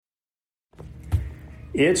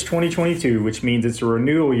It's 2022, which means it's a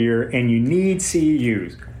renewal year, and you need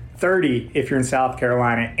CEUs. 30 if you're in South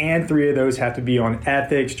Carolina, and 3 of those have to be on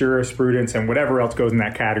ethics, jurisprudence, and whatever else goes in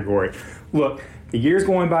that category. Look, the year's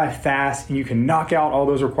going by fast, and you can knock out all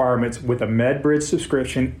those requirements with a MedBridge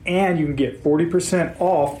subscription, and you can get 40%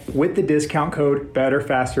 off with the discount code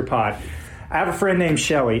BetterFasterPod. I have a friend named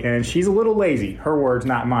Shelly, and she's a little lazy. Her words,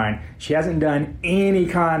 not mine. She hasn't done any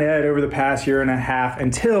Con Ed over the past year and a half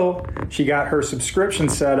until she got her subscription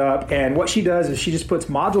set up. And what she does is she just puts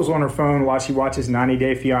modules on her phone while she watches 90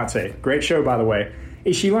 Day Fiance. Great show, by the way.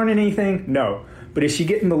 Is she learning anything? No. But is she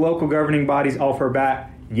getting the local governing bodies off her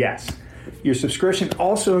back? Yes. Your subscription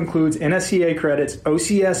also includes NSCA credits,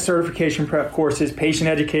 OCS certification prep courses, patient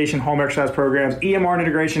education, home exercise programs, EMR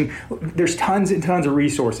integration. There's tons and tons of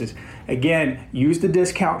resources. Again, use the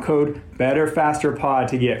discount code BetterFasterPod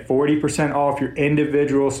to get 40% off your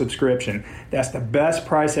individual subscription. That's the best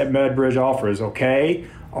price that MedBridge offers, okay?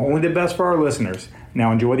 Only the best for our listeners.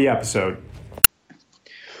 Now enjoy the episode.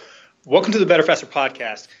 Welcome to the Better Faster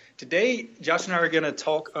podcast. Today, Josh and I are going to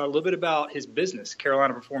talk a little bit about his business,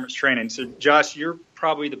 Carolina Performance Training. So, Josh, you're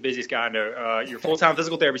probably the busiest guy I know. You're a full-time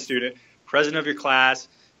physical therapy student, president of your class.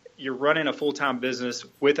 You're running a full-time business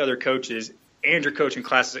with other coaches, and you're coaching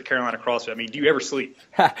classes at Carolina CrossFit. I mean, do you ever sleep?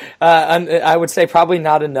 I would say probably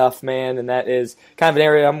not enough, man, and that is kind of an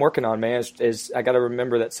area I'm working on, man. Is I got to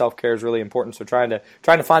remember that self-care is really important. So trying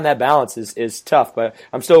to find that balance is tough, but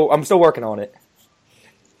I'm still working on it.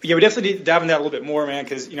 Yeah, we definitely need to dive into that a little bit more, man,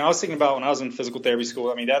 because, I was thinking about when I was in physical therapy school,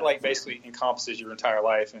 I mean, that, basically encompasses your entire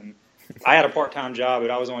life. And I had a part-time job, but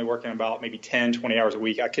I was only working about maybe 10, 20 hours a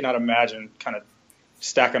week. I could not imagine kind of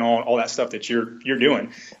stacking on all that stuff that you're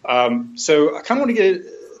doing. So I kind of want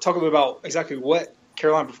to talk a little bit about exactly what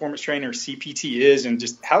Carolina Performance Training, or CPT, is, and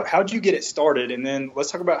just how did you get it started? And then let's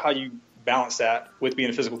talk about how you balance that with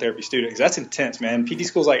being a physical therapy student, because that's intense, man. PT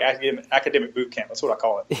school is like academic boot camp. That's what I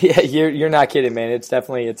call it. Yeah, you're not kidding, man. It's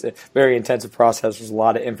a very intensive process. There's a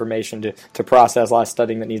lot of information to process, a lot of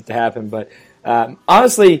studying that needs to happen. But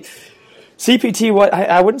honestly, CPT,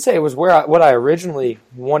 I wouldn't say it was what I originally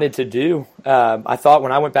wanted to do. I thought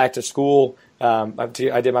when I went back to school, I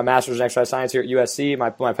did my master's in exercise science here at USC.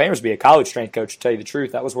 My plan was to be a college strength coach, to tell you the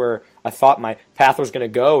truth. That was where I thought my path was going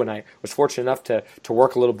to go, and I was fortunate enough to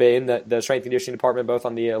work a little bit in the strength and conditioning department, both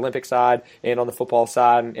on the Olympic side and on the football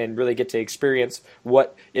side, and really get to experience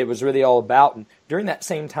what it was really all about. And during that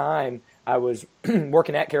same time, I was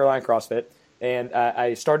working at Carolina CrossFit, and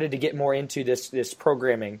I started to get more into this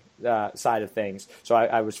programming side of things. So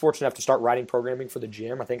I was fortunate enough to start writing programming for the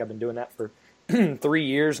gym. I think I've been doing that for 3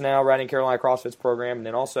 years now, writing Carolina CrossFit's program. And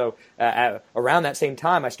then also around that same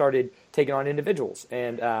time, I started taking on individuals.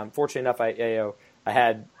 And fortunate enough, I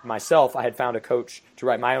had found a coach to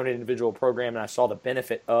write my own individual program, and I saw the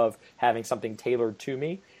benefit of having something tailored to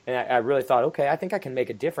me. And I really thought, okay, I think I can make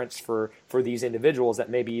a difference for these individuals that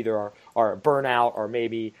maybe either are burnout or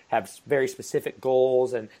maybe have very specific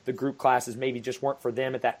goals, and the group classes maybe just weren't for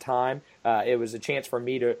them at that time. It was a chance for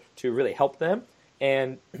me to really help them.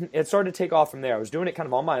 And it started to take off from there. I was doing it kind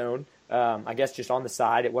of on my own, I guess just on the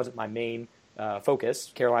side. It wasn't my main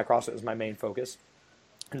focus. Carolina CrossFit was my main focus.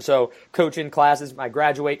 And so coaching classes, I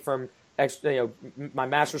graduate from my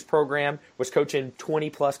master's program, was coaching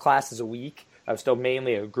 20-plus classes a week. I was still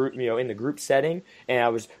mainly a group, in the group setting, and I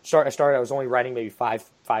was only writing maybe five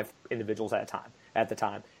individuals at the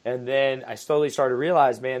time. And then I slowly started to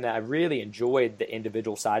realize, man, that I really enjoyed the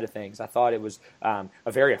individual side of things. I thought it was a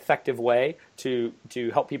very effective way to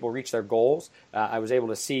help people reach their goals. I was able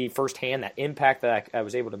to see firsthand that impact that I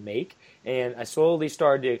was able to make, and I slowly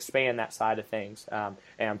started to expand that side of things. And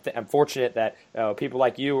I'm fortunate that people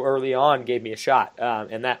like you early on gave me a shot,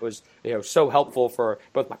 and that was so helpful for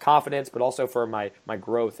both my confidence, but also for my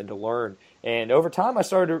growth and to learn. And over time, I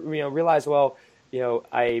started to realize, well,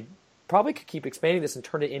 I probably could keep expanding this and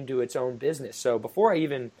turn it into its own business. So before I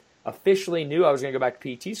even officially knew I was going to go back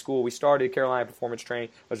to PT school, we started Carolina Performance Training.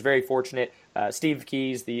 I was very fortunate. Steve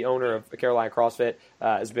Keys, the owner of Carolina CrossFit,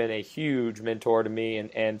 has been a huge mentor to me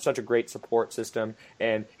and such a great support system.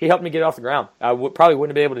 And he helped me get off the ground. I probably wouldn't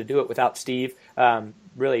have been able to do it without Steve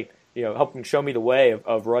really helping show me the way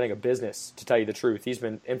of running a business, to tell you the truth. He's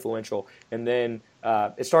been influential. And then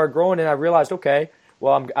it started growing, and I realized, okay,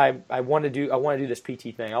 well, I want to do this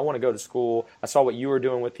PT thing. I want to go to school. I saw what you were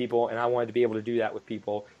doing with people, and I wanted to be able to do that with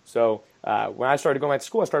people. So when I started going back to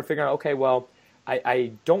school, I started figuring out, okay, well,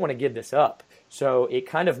 I don't want to give this up. So it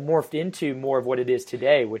kind of morphed into more of what it is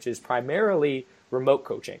today, which is primarily remote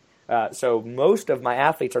coaching. So most of my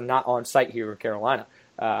athletes are not on site here in Carolina,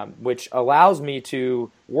 which allows me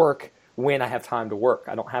to work when I have time to work.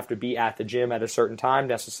 I don't have to be at the gym at a certain time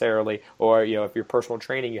necessarily, or if you're personal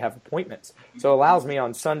training, you have appointments. So it allows me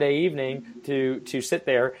on Sunday evening to sit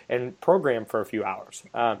there and program for a few hours,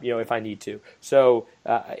 if I need to. So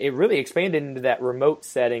it really expanded into that remote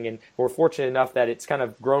setting, and we're fortunate enough that it's kind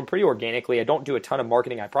of grown pretty organically. I don't do a ton of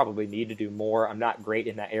marketing. I probably need to do more. I'm not great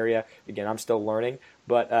in that area. Again, I'm still learning.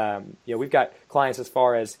 But, we've got clients as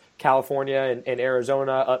far as California and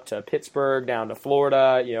Arizona up to Pittsburgh, down to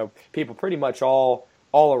Florida, people pretty much all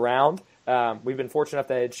around. We've been fortunate enough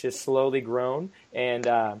that it's just slowly grown,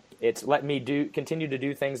 and it's let me continue to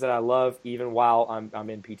do things that I love even while I'm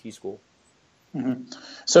in PT school. Mm-hmm.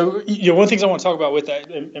 So, one of the things I want to talk about with that,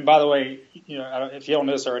 and by the way, if you don't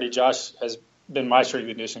know this already, Josh has been my strength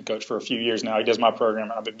and conditioning coach for a few years now. He does my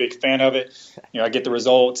program, and I'm a big fan of it. I get the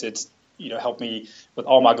results. It's helped me with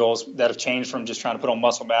all my goals that have changed from just trying to put on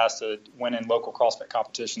muscle mass to winning local CrossFit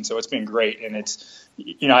competition. So it's been great, and it's,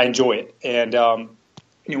 I enjoy it. And,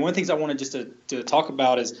 one of the things I wanted just to talk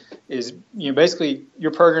about is basically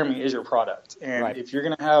your programming is your product. And right. If you're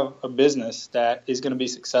going to have a business that is going to be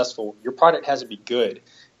successful, your product has to be good.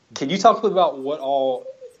 Can you talk a little about what all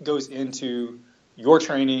goes into your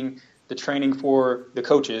training, the training for the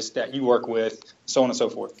coaches that you work with, so on and so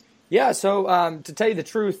forth? Yeah. So to tell you the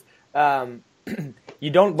truth, you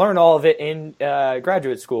don't learn all of it in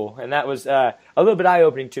graduate school, and that was a little bit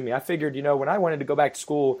eye-opening to me. I figured, when I wanted to go back to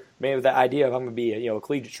school, maybe with that idea of I'm going to be a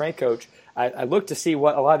collegiate strength coach, I looked to see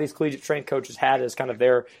what a lot of these collegiate strength coaches had as kind of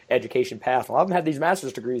their education path. A lot of them had these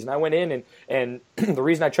master's degrees, and I went in, and the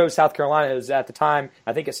reason I chose South Carolina is at the time,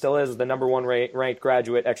 I think it still is, the number one ranked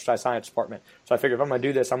graduate exercise science department. So I figured if I'm going to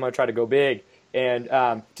do this, I'm going to try to go big. And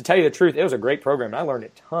to tell you the truth, it was a great program, and I learned a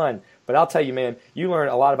ton. But I'll tell you, man, you learn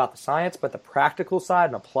a lot about the science, but the practical side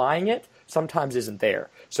and applying it sometimes isn't there.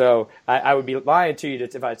 So I would be lying to you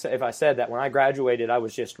if I said that when I graduated, I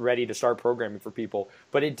was just ready to start programming for people.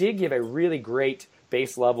 But it did give a really great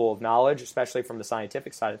base level of knowledge, especially from the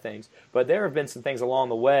scientific side of things. But there have been some things along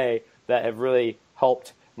the way that have really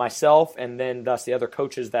helped myself and then thus the other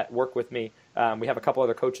coaches that work with me. We have a couple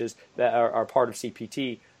other coaches that are part of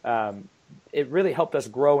CPT. It really helped us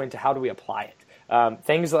grow into how do we apply it.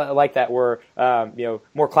 Things like that were,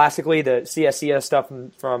 more classically the CSCS stuff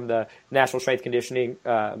from the National Strength Conditioning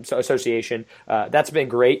Association. That's been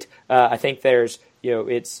great. I think there's,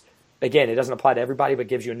 it's, again, it doesn't apply to everybody, but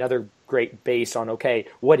gives you another great base on, okay,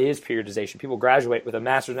 what is periodization? People graduate with a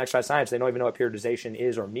master's in exercise science. They don't even know what periodization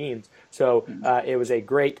is or means. So it was a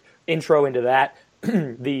great intro into that.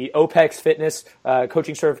 The OPEX Fitness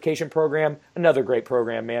coaching certification program, another great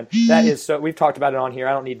program, man. That is so. We've talked about it on here.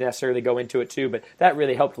 I don't need to necessarily go into it too, but that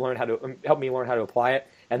really helped me learn how to apply it.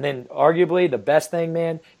 And then, arguably, the best thing,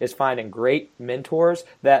 man, is finding great mentors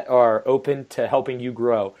that are open to helping you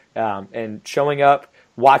grow and showing up.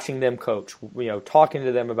 Watching them coach, talking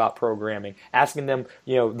to them about programming, asking them,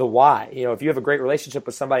 the why. If you have a great relationship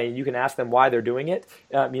with somebody and you can ask them why they're doing it,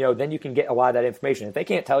 then you can get a lot of that information. If they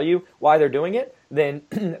can't tell you why they're doing it, then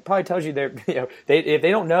it probably tells you if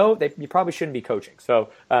they don't know, you probably shouldn't be coaching. So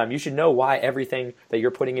you should know why everything that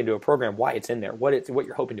you're putting into a program, why it's in there, what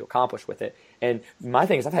you're hoping to accomplish with it. And my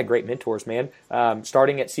thing is, I've had great mentors, man.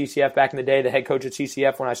 Starting at CCF back in the day, the head coach at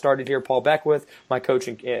CCF when I started here, Paul Beckwith, my coach,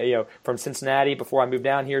 from Cincinnati before I moved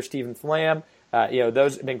down here, Stephen Flam.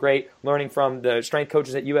 Those have been great. Learning from the strength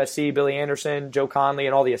coaches at USC, Billy Anderson, Joe Conley,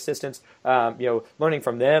 and all the assistants. Learning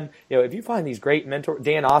from them. If you find these great mentors,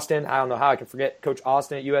 Dan Austin, I don't know how I can forget Coach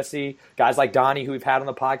Austin at USC. Guys like Donnie, who we've had on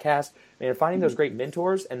the podcast. Man, finding those great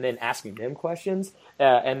mentors and then asking them questions.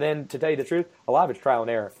 And then, to tell you the truth, a lot of it's trial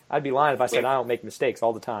and error. I'd be lying if I said I don't make mistakes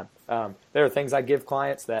all the time. There are things I give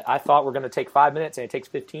clients that I thought were going to take 5 minutes and it takes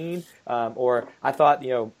 15. Or I thought,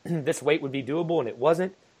 this weight would be doable and it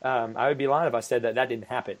wasn't. I would be lying if I said that didn't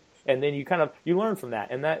happen. And then you learn from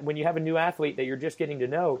that. And that when you have a new athlete that you're just getting to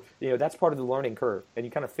know, that's part of the learning curve. And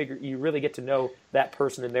you kind of you really get to know that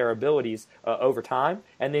person and their abilities over time.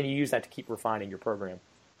 And then you use that to keep refining your program.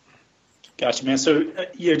 Gotcha, man. So,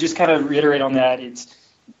 just kind of reiterate on that. It's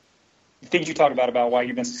the things you talk about why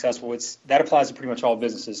you've been successful. That applies to pretty much all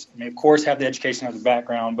businesses. I mean, of course, have the education, have the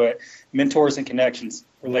background, but mentors and connections,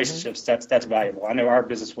 relationships, that's valuable. I know our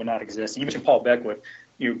business would not exist. You mentioned Paul Beckwith.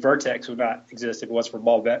 Vertex would not exist if it wasn't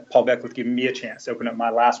for Paul Beckwith giving me a chance to open up my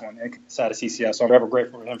last one inside of CCS. So I'm ever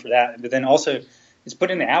grateful for him for that. But then also, it's put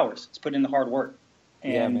in the hours. It's put in the hard work.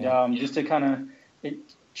 And just to kind of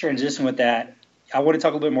transition with that, I want to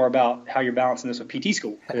talk a little bit more about how you're balancing this with PT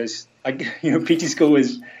school. Because, PT school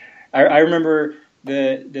is – I remember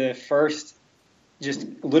the first just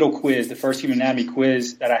little quiz, the first human anatomy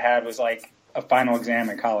quiz that I had was like a final exam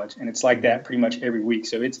in college. And it's like that pretty much every week.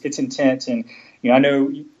 So it's intense. And, I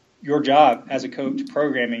know your job as a coach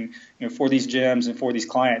programming, for these gyms and for these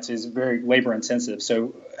clients is very labor intensive.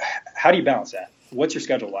 So how do you balance that? What's your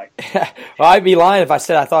schedule like? Well, I'd be lying if I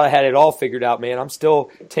said I thought I had it all figured out, man. I'm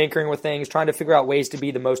still tinkering with things, trying to figure out ways to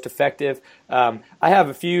be the most effective. I have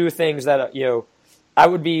a few things that, I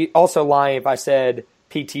would be also lying if I said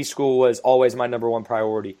PT school was always my number one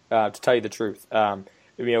priority, to tell you the truth. For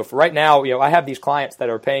right now, I have these clients that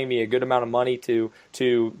are paying me a good amount of money to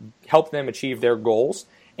help them achieve their goals.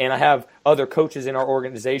 And I have other coaches in our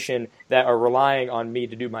organization that are relying on me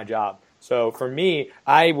to do my job. So for me,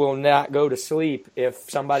 I will not go to sleep if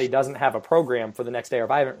somebody doesn't have a program for the next day, or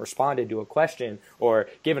if I haven't responded to a question or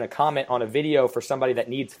given a comment on a video for somebody that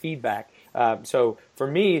needs feedback. So for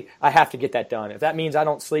me, I have to get that done. If that means I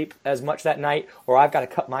don't sleep as much that night, or I've got to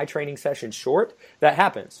cut my training session short, that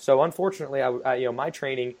happens. So unfortunately, my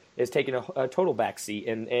training is taking a total backseat,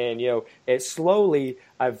 and it slowly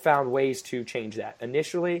I've found ways to change that.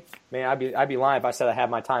 Initially, man, I'd be lying if I said I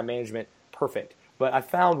have my time management perfect. But I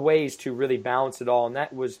found ways to really balance it all, and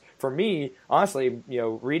that was, for me, honestly,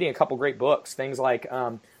 reading a couple great books, things like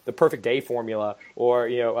The Perfect Day Formula, or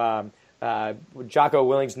Jocko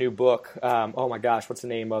Willing's new book. Oh my gosh, what's the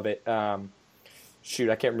name of it?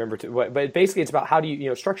 I can't remember. But basically, it's about how do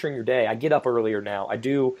you, structuring your day. I get up earlier now. I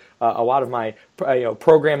do a lot of my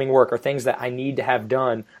programming work, or things that I need to have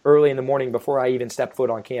done early in the morning before I even step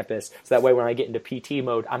foot on campus. So that way, when I get into PT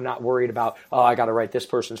mode, I'm not worried about, I got to write this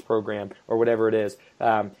person's program or whatever it is.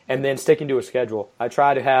 And then sticking to a schedule. I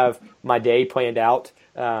try to have my day planned out.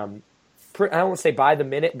 I don't want to say by the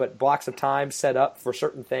minute, but blocks of time set up for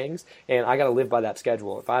certain things, and I got to live by that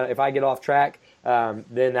schedule. If I get off track, then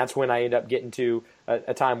that's when I end up getting to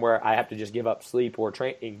a time where I have to just give up sleep or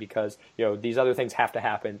training, because these other things have to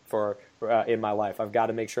happen for in my life. I've got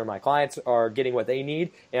to make sure my clients are getting what they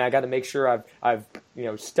need, and I got to make sure I've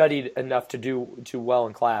studied enough to do well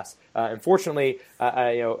in class. Unfortunately,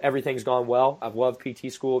 everything's gone well. I've loved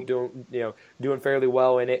PT school, doing fairly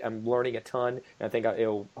well in it. I'm learning a ton, and I think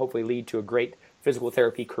it'll hopefully lead to a great physical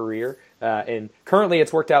therapy career. And currently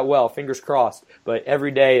it's worked out well, fingers crossed, but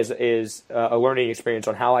every day is a learning experience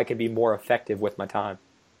on how I can be more effective with my time.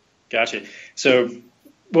 Gotcha. So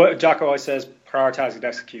what Jocko always says, prioritize and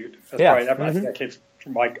execute. That's yeah. Right. That came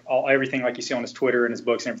from everything like you see on his Twitter and his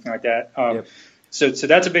books and everything like that. Yep. So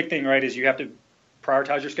that's a big thing, right, is you have to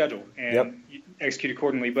prioritize your schedule and Yep. execute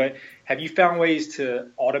accordingly. But have you found ways to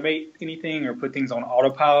automate anything or put things on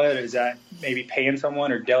autopilot? Is that maybe paying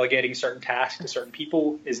someone or delegating certain tasks to certain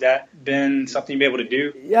people? Has that been something you've been able to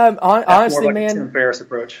do? Yeah, honestly, more like man. a Tim Ferriss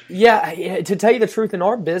approach. Yeah, to tell you the truth, in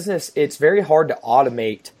our business, it's very hard to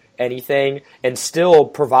automate anything and still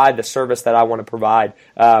provide the service that I want to provide.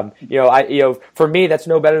 For me, that's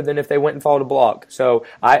no better than if they went and followed a blog. So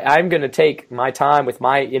I'm going to take my time with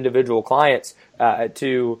my individual clients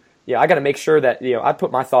I got to make sure that I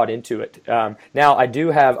put my thought into it. Now I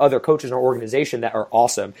do have other coaches in our organization that are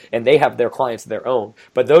awesome, and they have their clients of their own.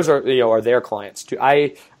 But those are their clients too.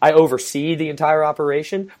 I oversee the entire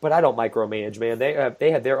operation, but I don't micromanage. Man,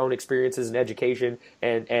 they have their own experiences and education,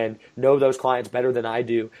 and know those clients better than I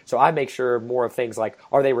do. So I make sure more of things like,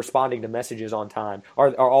 are they responding to messages on time?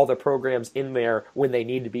 Are all the programs in there when they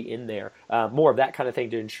need to be in there? More of that kind of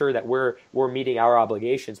thing to ensure that we're meeting our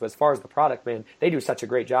obligations. But as far as the product, man, they do such a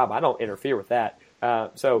great job. I don't interfere with that.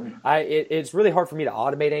 It's really hard for me to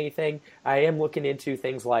automate anything. I am looking into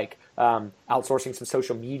things like outsourcing some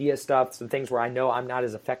social media stuff, some things where I know I'm not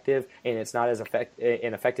as effective and it's not as an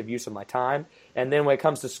effective use of my time. And then when it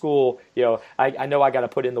comes to school, I know I got to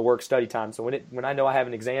put in the work study time. So when I know I have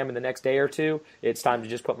an exam in the next day or two, it's time to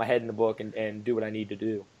just put my head in the book and do what I need to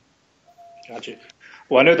do. Gotcha.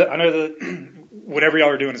 Well, I know that whatever y'all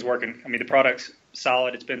are doing is working. I mean, the product's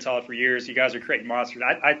solid. It's been solid for years. You guys are creating monsters.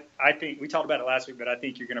 I think we talked about it last week, but I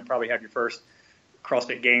think you're going to probably have your first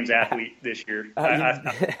CrossFit Games athlete this year.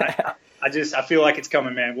 I feel like it's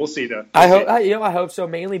coming, man. We'll see though. I hope so,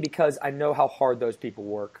 mainly because I know how hard those people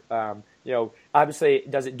work. Obviously,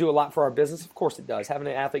 does it do a lot for our business? Of course it does. Having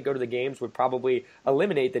an athlete go to the games would probably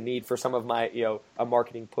eliminate the need for some of my, a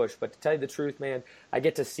marketing push. But to tell you the truth, man, I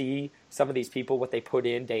get to see some of these people, what they put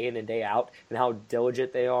in and day out, and how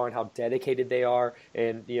diligent they are and how dedicated they are.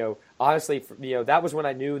 And, honestly, that was when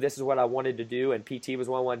I knew this is what I wanted to do, and PT was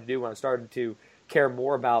what I wanted to do when I started to care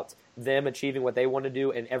more about them achieving what they want to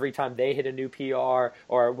do. And every time they hit a new PR,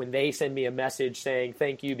 or when they send me a message saying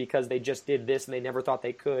thank you because they just did this and they never thought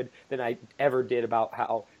they could, than I ever did about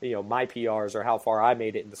how my PRs or how far I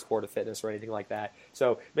made it in the sport of fitness or anything like that.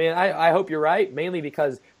 So, man, I hope you're right, mainly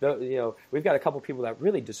because we've got a couple people that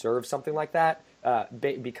really deserve something like that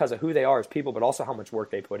because of who they are as people, but also how much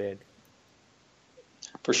work they put in.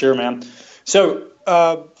 For sure, man. So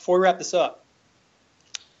before we wrap this up,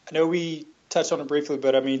 I know we touched on it briefly,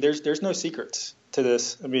 but I mean, there's no secrets to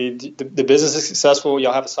this. I mean, the business is successful.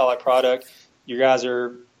 Y'all have a solid product. You guys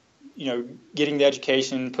are, getting the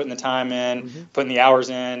education, putting the time in, putting the hours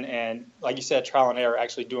in, and like you said, trial and error,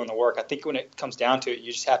 actually doing the work. I think when it comes down to it,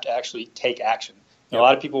 you just have to actually take action. Yep. A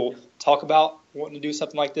lot of people talk about wanting to do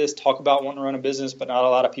something like this, talk about wanting to run a business, but not a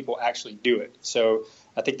lot of people actually do it. So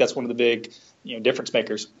I think that's one of the big, difference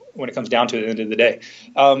makers when it comes down to it at the end of the day.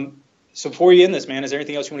 So before we end this, man, is there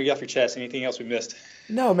anything else you want to get off your chest? Anything else we missed?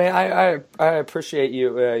 No, man, I appreciate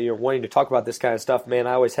you wanting to talk about this kind of stuff, man.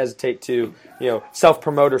 I always hesitate to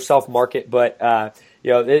self-promote or self-market, but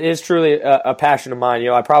it is truly a passion of mine.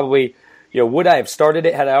 I probably would I have started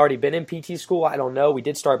it had I already been in PT school? I don't know. We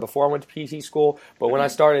did start before I went to PT school, but when I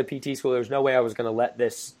started PT school, there was no way I was going to let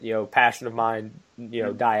this passion of mine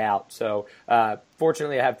die out. So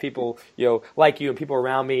fortunately, I have people like you and people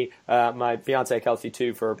around me, my fiance Kelsey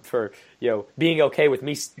too, for being okay with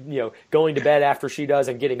me going to bed after she does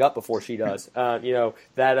and getting up before she does.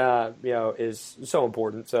 That is so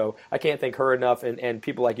important. So I can't thank her enough, and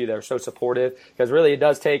people like you that are so supportive, because really it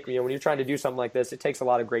does take when you're trying to do something like this, it takes a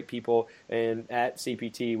lot of great people, and at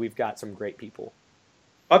CPT we've got some great people.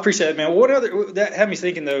 I appreciate it, man. That had me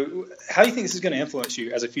thinking though, how do you think this is going to influence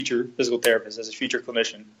you as a future physical therapist, as a future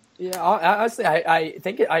clinician? Yeah, honestly, I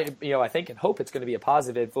think I think and hope it's going to be a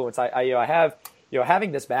positive influence. I have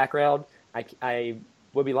having this background, I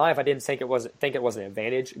would be lying if I didn't think it was an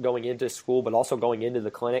advantage going into school, but also going into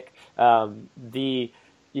the clinic. I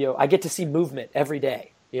get to see movement every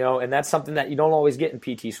day. And that's something that you don't always get in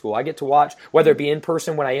PT school. I get to watch, whether it be in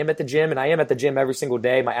person when I am at the gym, and I am at the gym every single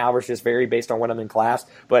day. My hours just vary based on when I'm in class.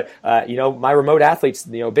 But, my remote athletes,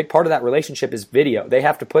 a big part of that relationship is video. They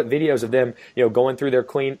have to put videos of them, going through their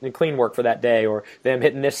clean work for that day, or them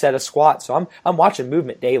hitting this set of squats. So I'm watching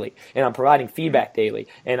movement daily, and I'm providing feedback daily,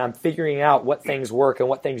 and I'm figuring out what things work and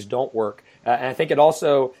what things don't work. And I think it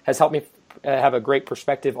also has helped me have a great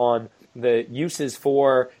perspective on the uses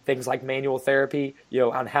for things like manual therapy,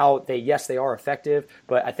 on how they are effective.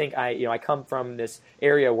 But I think I come from this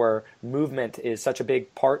area where movement is such a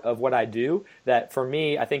big part of what I do that for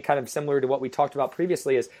me, I think kind of similar to what we talked about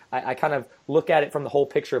previously is I kind of look at it from the whole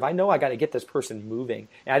picture of I know I got to get this person moving.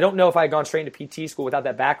 And I don't know if I had gone straight into PT school without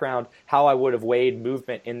that background, how I would have weighed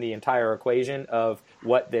movement in the entire equation of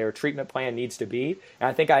what their treatment plan needs to be. And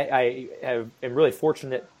I think I am really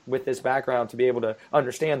fortunate with this background to be able to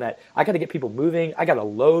understand that I got to get people moving. I got to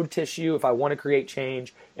load tissue if I want to create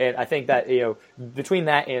change. And I think that, between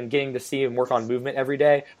that and getting to see and work on movement every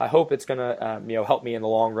day, I hope it's going to, help me in the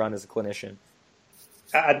long run as a clinician.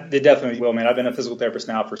 It definitely will, man. I've been a physical therapist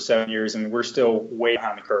now for 7 years, and we're still way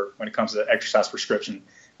behind the curve when it comes to exercise prescription.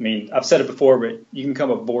 I mean, I've said it before, but you can become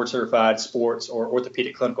a board-certified sports or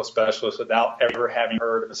orthopedic clinical specialist without ever having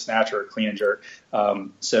heard of a snatch or a clean and jerk.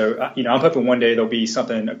 I'm hoping one day there'll be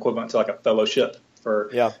something equivalent to like a fellowship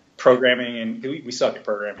for programming, and we suck at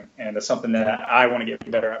programming, and it's something that I want to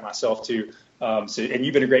get better at myself too. And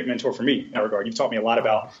you've been a great mentor for me in that regard. You've taught me a lot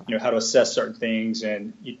about how to assess certain things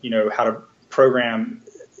and how to program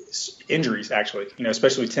injuries, actually,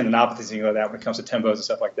 especially tendinopathies and things like that when it comes to tendons and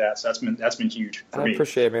stuff like that. So that's been huge for me. I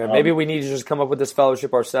appreciate it, man. Maybe we need to just come up with this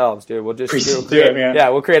fellowship ourselves, dude. We'll just do it, man. Yeah,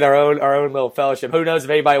 we'll create our own little fellowship. Who knows if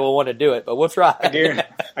anybody will want to do it, but we'll try.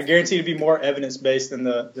 I guarantee to be more evidence based than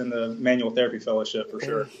the manual therapy fellowship for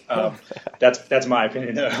sure. That's my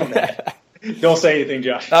opinion on that. Don't say anything,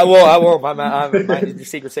 Josh. I won't. My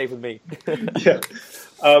secret's safe with me. Yeah.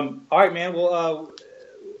 All right, man. Well,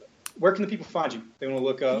 where can the people find you? They want to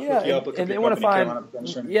look you up. And they want to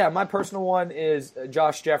find. My personal one is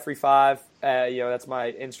Josh Jeffrey 5. That's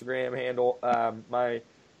my Instagram handle. My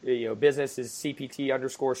business is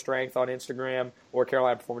CPT_strength on Instagram or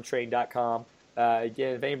CarolinaPerformanceTraining.com.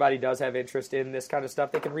 Again, if anybody does have interest in this kind of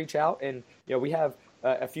stuff, they can reach out. And we have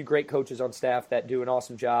a few great coaches on staff that do an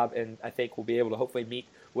awesome job, and I think we'll be able to hopefully meet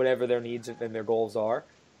whatever their needs and their goals are.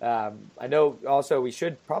 I know also we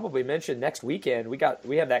should probably mention next weekend we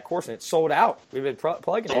have that course and it's sold out. We've been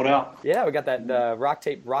plugging it. Sold out. Yeah, we got that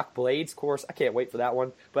rock blades course. I can't wait for that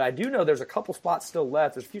one. But I do know there's a couple spots still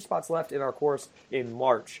left. There's a few spots left in our course in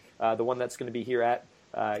March. The one that's going to be here at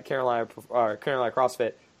Carolina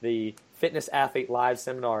CrossFit, the Fitness Athlete Live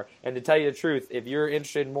Seminar. And to tell you the truth, if you're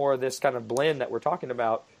interested in more of this kind of blend that we're talking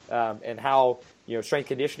about and how strength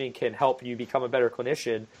conditioning can help you become a better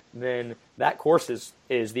clinician, then that course is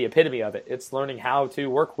the epitome of it. It's learning how to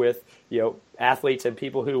work with athletes and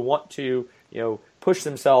people who want to push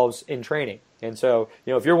themselves in training. And so,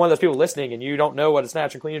 if you're one of those people listening and you don't know what a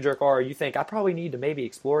snatch and clean and jerk are, or you think I probably need to maybe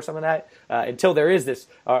explore some of that until there is this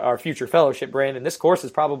our future fellowship, Brandon, this course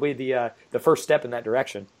is probably the first step in that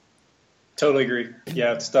direction. Totally agree.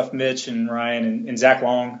 Yeah, the stuff Mitch and Ryan and Zach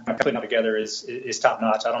Long are putting together is top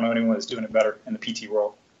notch. I don't know anyone that's doing it better in the PT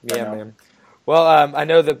world. Yeah, man. Well, I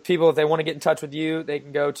know the people, if they want to get in touch with you, they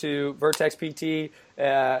can go to Vertex PT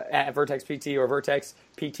at Vertex PT or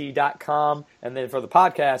vertexpt.com. And then for the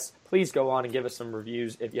podcast, please go on and give us some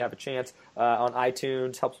reviews if you have a chance on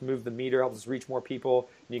iTunes. Helps move the meter, helps us reach more people.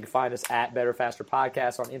 And you can find us at Better Faster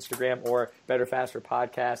Podcast on Instagram or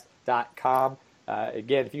betterfasterpodcast.com.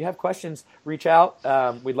 Again, if you have questions, reach out.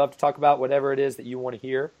 We'd love to talk about whatever it is that you want to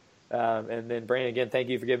hear. And then, Brandon, again, thank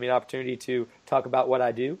you for giving me an opportunity to talk about what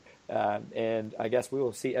I do. And I guess we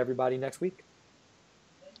will see everybody next week.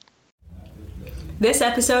 This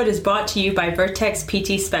episode is brought to you by Vertex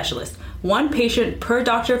PT Specialist. 1 patient per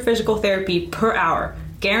doctor of physical therapy per hour.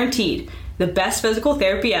 Guaranteed. The best physical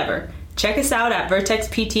therapy ever. Check us out at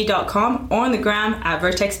vertexpt.com or on the gram at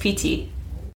vertexpt.